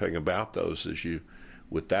 the other thing about those is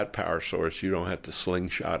with that power source, you don't have to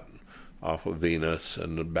slingshot off of Venus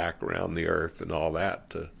and back around the Earth and all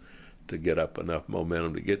that to get up enough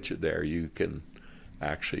momentum to get you there. You can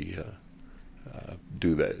actually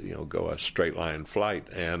do that, go a straight line flight,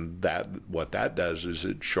 and what that does is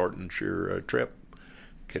it shortens your trip,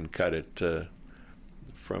 can cut it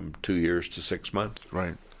from 2 years to 6 months.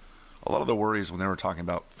 Right. A lot of the worries when they were talking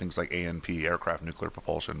about things like ANP, aircraft nuclear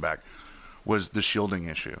propulsion, back was the shielding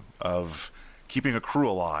issue of keeping a crew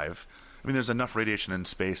alive. I mean, there's enough radiation in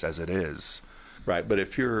space as it is. Right, but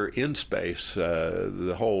if you're in space,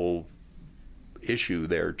 the whole issue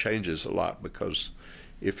there changes a lot, because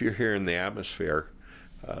if you're here in the atmosphere,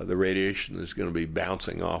 the radiation is going to be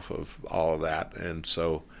bouncing off of all of that, and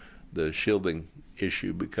so the shielding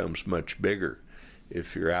issue becomes much bigger.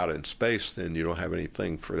 If you're out in space, then you don't have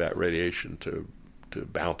anything for that radiation to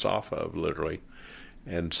bounce off of, literally.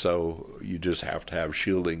 And so you just have to have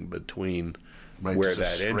shielding between where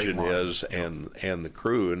that engine is and the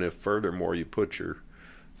crew. And if furthermore you put your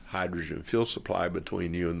hydrogen fuel supply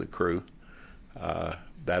between you and the crew,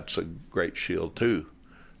 that's a great shield too.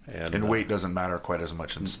 And weight doesn't matter quite as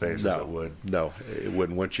much in space as it would. No, it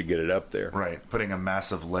wouldn't once you get it up there. Right. Putting a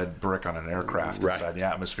massive lead brick on an aircraft inside the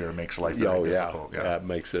atmosphere makes life very difficult. Yeah, that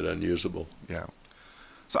makes it unusable. Yeah.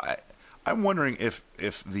 So I'm wondering if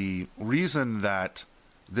the reason that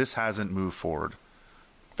this hasn't moved forward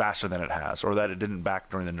faster than it has, or that it didn't back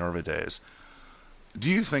during the NERVA days, do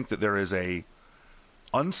you think that there is a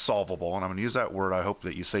unsolvable, and I'm going to use that word, I hope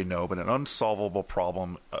that you say no, but an unsolvable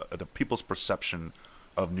problem, the people's perception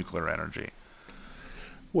of nuclear energy?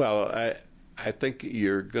 Well, I think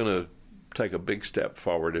you're going to take a big step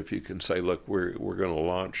forward if you can say, look, we're going to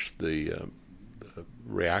launch the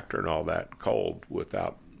reactor and all that cold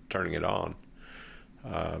without turning it on,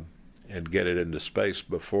 and get it into space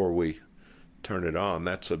before we turn it on.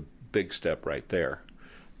 That's a big step right there,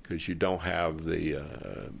 because you don't have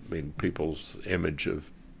people's image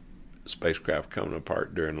of spacecraft coming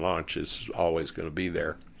apart during launch is always going to be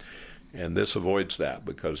there. And this avoids that,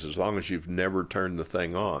 because as long as you've never turned the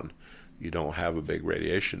thing on, you don't have a big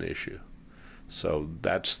radiation issue. So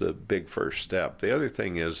that's the big first step. The other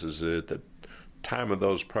thing is that at the time of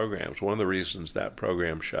those programs, one of the reasons that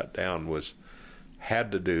program shut down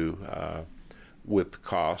had to do with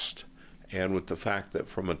cost and with the fact that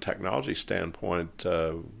from a technology standpoint,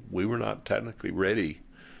 we were not technically ready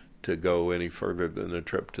to go any further than a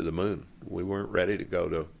trip to the moon. We weren't ready to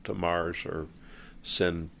go to Mars or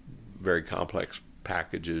send very complex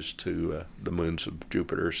packages to the moons of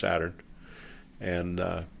Jupiter, Saturn, and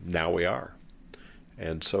now we are.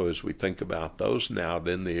 And so as we think about those now,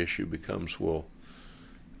 then the issue becomes, well,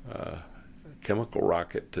 a chemical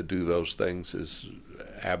rocket to do those things is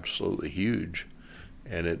absolutely huge,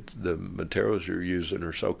 and the materials you're using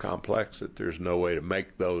are so complex that there's no way to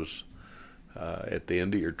make those at the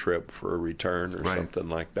end of your trip for a return or something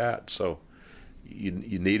like that. So you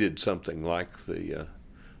needed something like the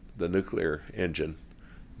nuclear engine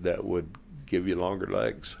that would give you longer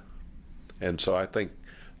legs. And so I think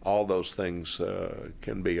all those things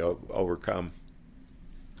can be overcome.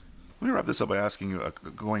 Let me wrap this up by asking you,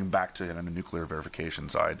 going back to the nuclear verification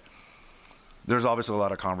side, there's obviously a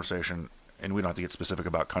lot of conversation, and we don't have to get specific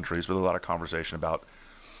about countries, but a lot of conversation about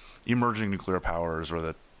emerging nuclear powers or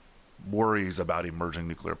the worries about emerging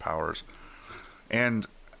nuclear powers. And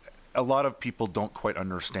a lot of people don't quite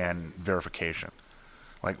understand verification,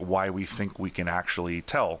 like why we think we can actually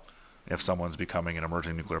tell if someone's becoming an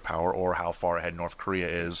emerging nuclear power or how far ahead North Korea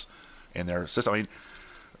is in their system. I mean,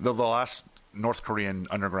 the last North Korean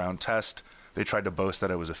underground test, they tried to boast that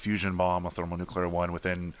it was a fusion bomb, a thermonuclear one.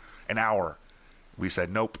 Within an hour, we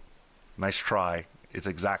said, nope, nice try. It's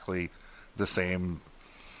exactly the same,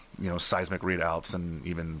 seismic readouts and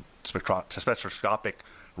even spectroscopic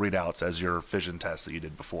readouts as your fission test that you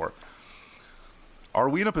did before. Are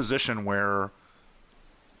we in a position where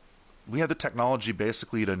we have the technology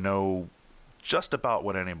basically to know just about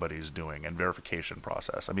what anybody's doing and verification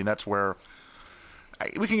process? I mean, that's where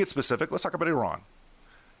we can get specific. Let's talk about Iran.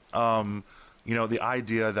 The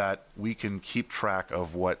idea that we can keep track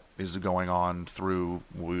of what is going on through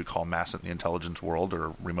what we would call mass in the intelligence world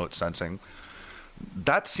or remote sensing,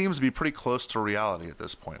 that seems to be pretty close to reality at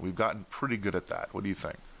this point. We've gotten pretty good at that. What do you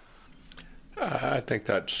think? I think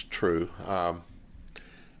that's true.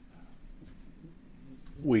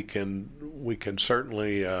 We can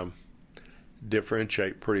certainly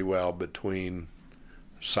differentiate pretty well between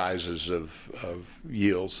sizes of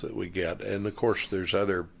yields that we get, and of course there's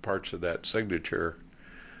other parts of that signature.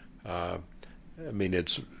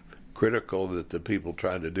 It's critical that the people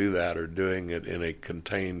trying to do that are doing it in a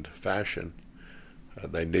contained fashion.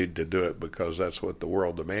 They need to do it because that's what the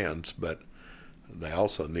world demands, but they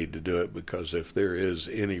also need to do it because if there is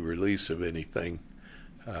any release of anything,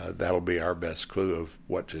 that'll be our best clue of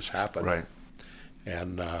what just happened. Right.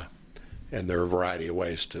 And there are a variety of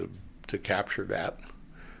ways to capture that.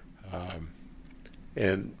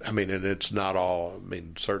 And it's not all.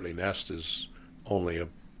 Certainly NEST is only a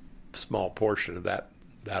small portion of that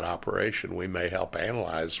operation. We may help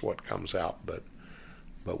analyze what comes out, but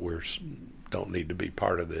we don't need to be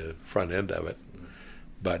part of the front end of it.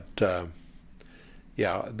 But the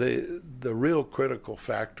real critical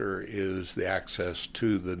factor is the access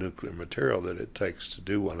to the nuclear material that it takes to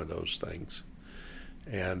do one of those things.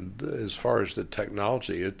 And as far as the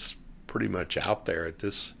technology, it's pretty much out there at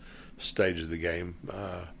this stage of the game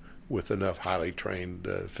with enough highly trained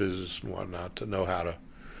physicists and whatnot to know how to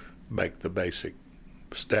make the basic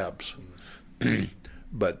steps.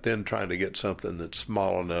 But then trying to get something that's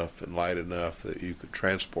small enough and light enough that you could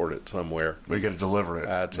transport it somewhere. We got to deliver it.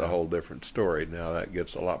 That's a whole different story. Now that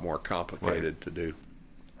gets a lot more complicated to do.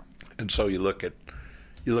 And so you look at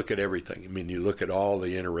everything. You look at all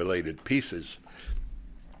the interrelated pieces,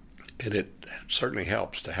 and it certainly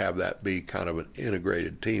helps to have that be kind of an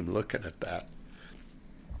integrated team looking at that,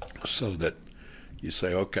 so that you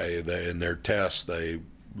say, okay, in their tests they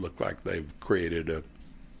look like they've created a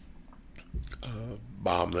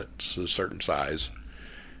bomb that's a certain size,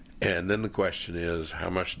 and then the question is, how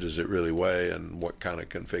much does it really weigh, and what kind of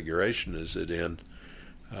configuration is it in,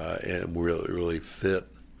 and will it really fit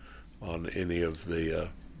on any of the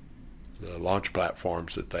launch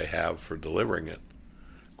platforms that they have for delivering it?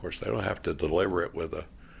 Of course, they don't have to deliver it with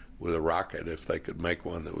a rocket. If they could make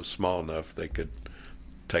one that was small enough, they could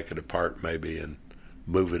take it apart maybe and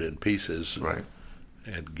move it in pieces,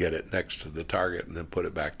 and get it next to the target and then put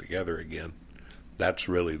it back together again. That's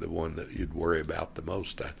really the one that you'd worry about the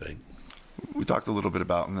most, I think. We talked a little bit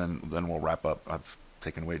about, and then we'll wrap up. I've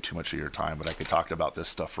taken way too much of your time, but I could talk about this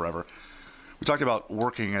stuff forever. We talked about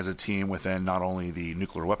working as a team within not only the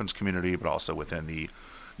nuclear weapons community, but also within the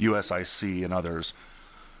USIC and others.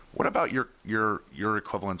 What about your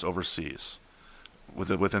equivalents overseas,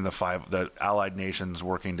 within the allied nations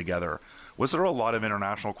working together? Was there a lot of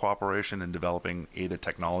international cooperation in developing the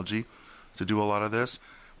technology to do a lot of this,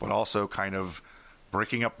 but also kind of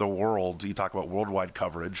breaking up the world? You talk about worldwide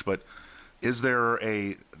coverage, but is there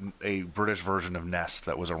a British version of NEST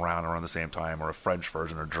that was around the same time, or a French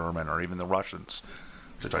version, or German, or even the Russians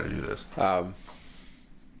to try to do this?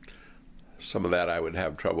 Some of that I would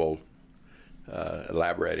have trouble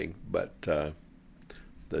elaborating, but the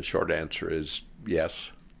short answer is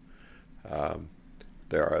yes.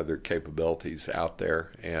 There are other capabilities out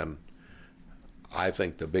there, and I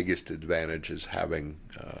think the biggest advantage is having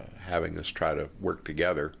us try to work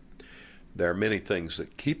together. There are many things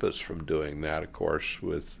that keep us from doing that, of course,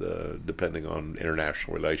 with depending on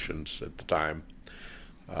international relations at the time.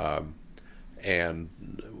 And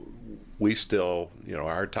we still,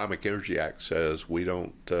 our Atomic Energy Act says we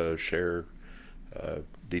don't share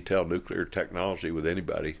detailed nuclear technology with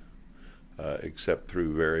anybody except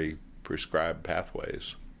through very prescribed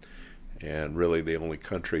pathways. And really the only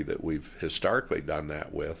country that we've historically done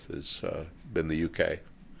that with has been the UK.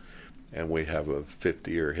 And we have a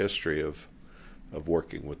 50-year history of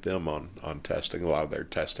working with them on testing. A lot of their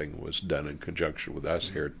testing was done in conjunction with us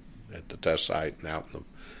here at the test site and out in the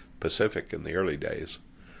Pacific in the early days.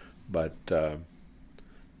 But other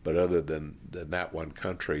than that one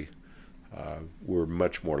country, we're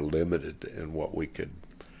much more limited in what we could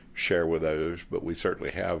share with others, but we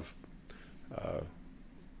certainly have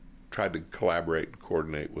tried to collaborate and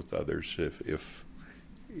coordinate with others if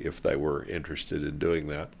they were interested in doing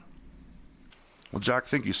that. Well, Jack,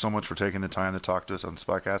 thank you so much for taking the time to talk to us on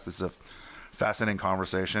SpyCast. This is a fascinating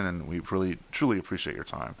conversation, and we really, truly appreciate your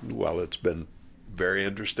time. Well, it's been very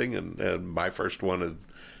interesting, and my first one of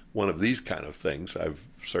these kind of things. I've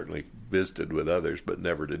certainly visited with others, but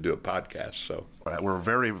never to do a podcast. So we're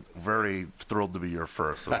very, very thrilled to be your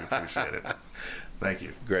first, so we appreciate it. Thank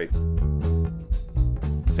you. Great.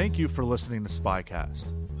 Thank you for listening to SpyCast.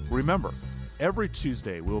 Remember, every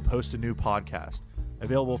Tuesday we will post a new podcast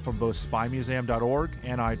available from both spymuseum.org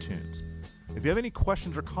and iTunes. If you have any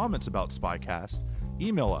questions or comments about SpyCast,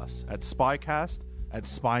 email us at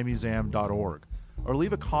spycast@spymuseum.org or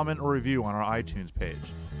leave a comment or review on our iTunes page.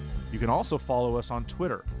 You can also follow us on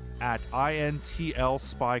Twitter at INTL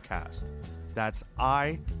SpyCast. That's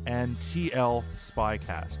INTL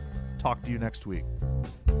SpyCast. Talk to you next week.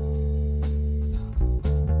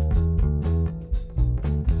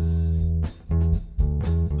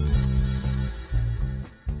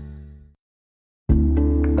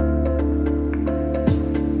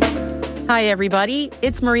 Hi, everybody.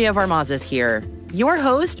 It's Maria Varmazes here, your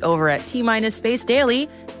host over at T-Minus Space Daily,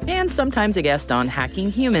 and sometimes a guest on Hacking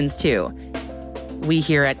Humans, too. We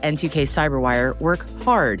here at N2K Cyberwire work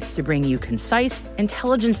hard to bring you concise,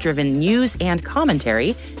 intelligence-driven news and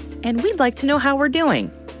commentary, and we'd like to know how we're doing.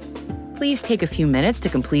 Please take a few minutes to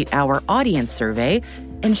complete our audience survey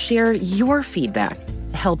and share your feedback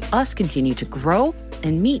to help us continue to grow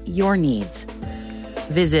and meet your needs.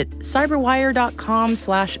 Visit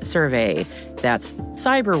cyberwire.com/survey. That's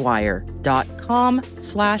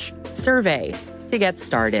cyberwire.com/survey to get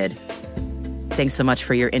started. Thanks so much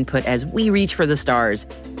for your input as we reach for the stars.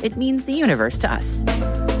 It means the universe to us.